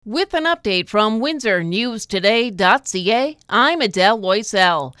With an update from WindsorNewsToday.ca, I'm Adele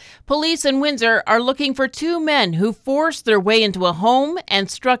Loisel. Police in Windsor are looking for two men who forced their way into a home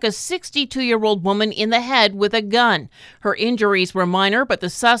and struck a 62-year-old woman in the head with a gun. Her injuries were minor, but the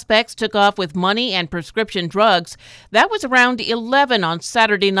suspects took off with money and prescription drugs. That was around 11 on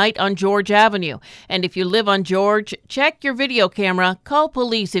Saturday night on George Avenue. And if you live on George, check your video camera. Call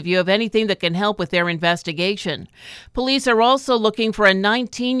police if you have anything that can help with their investigation. Police are also looking for a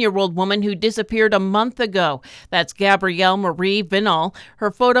 19-year-old woman who disappeared a month ago. That's Gabrielle Marie Vinal.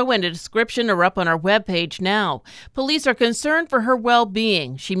 Her photo and a description are up on our webpage now. Police are concerned for her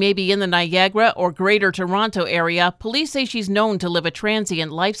well-being. She may be in the Niagara or Greater Toronto area. Police say she's known to live a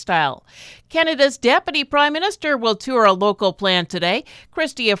transient lifestyle. Canada's Deputy Prime Minister will tour a local plant today.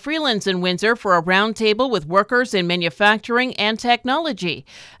 Chrystia Freeland's in Windsor for a roundtable with workers in manufacturing and technology.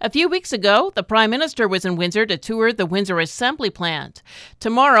 A few weeks ago, the Prime Minister was in Windsor to tour the Windsor Assembly Plant.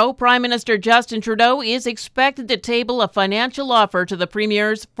 Tomorrow, Prime Minister Justin Trudeau is expected to table a financial offer to the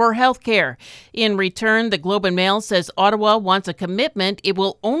premiers for health care. In return, the Globe and Mail says Ottawa wants a commitment it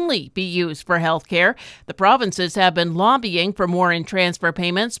will only be used for health care. The provinces have been lobbying for more in transfer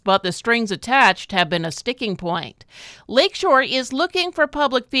payments, but the strings attached have been a sticking point. Lakeshore is looking for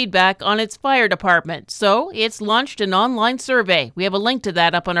public feedback on its fire department, so it's launched an online survey. We have a link to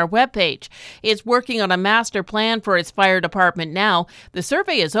that up on our webpage. It's working on a master plan for its fire department now. The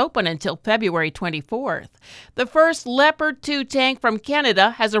survey is open until February 24th. The first Leopard 2 tank from Canada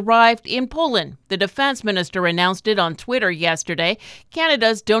has arrived in Poland. The defense minister announced it on Twitter yesterday.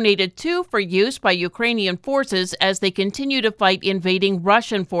 Canada's donated 2 for use by Ukrainian forces as they continue to fight invading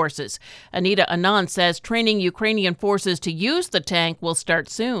Russian forces. Anita Anand says training Ukrainian forces to use the tank will start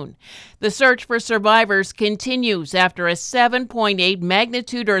soon. The search for survivors continues after a 7.8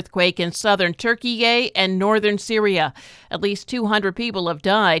 magnitude earthquake in southern Turkey and northern Syria. At least 200 people have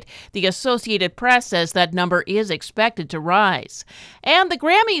died. The Associated Press says that number is expected to rise. And the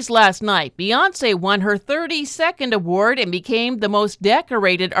Grammys last night. Beyoncé won her 32nd award and became the most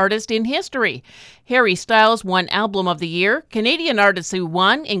decorated artist in history. Harry Styles won Album of the Year. Canadian artists who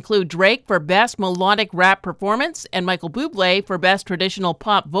won include Drake for Best Melodic Rap Performance and Michael Bublé for Best Traditional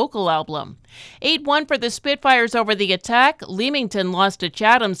Pop Vocal Album. 8-1 for the Spitfires over the Attack. Leamington lost to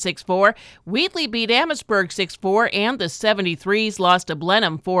Chatham 6-4. Wheatley beat Amherstburg 6-4, and the 73s lost to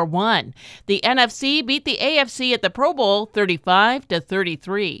Blenheim 4-1. The NFC beat the AFC at the Pro Bowl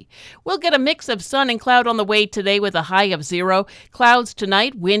 35-33. We'll get a mix of sun and cloud on the way today with a high of 0. Clouds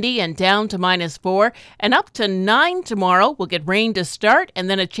tonight, windy and down to -4, and up to 9 tomorrow. We'll get rain to start and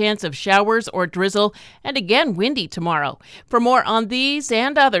then a chance of showers or drizzle, and again windy tomorrow. For more on these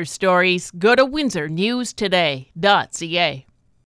and other stories, go to WindsorNewsToday.ca.